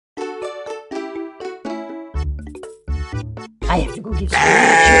I have to go give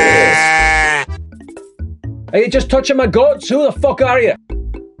scritches. Are you just touching my goats? Who the fuck are you?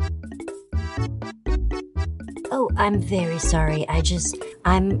 Oh, I'm very sorry.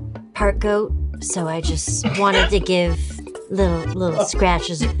 I'm part goat, so I just wanted to give little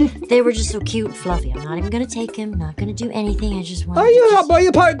scratches. They were just so cute and fluffy. I'm not even gonna take them, not gonna do anything. I just wanted Are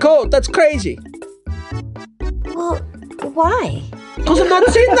you part goat? That's crazy. Well, why? Because I've not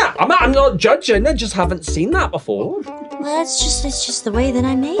seen that. I'm not judging. I just haven't seen that before. Well, it's just the way that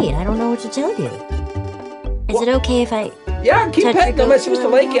I'm made. I don't know what to tell you. Is it okay if I... Yeah, keep touch petting your them. I goats supposed a to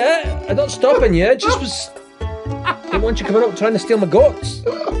little like it. I'm not stopping you. It just was... Didn't want you coming up trying to steal my goats.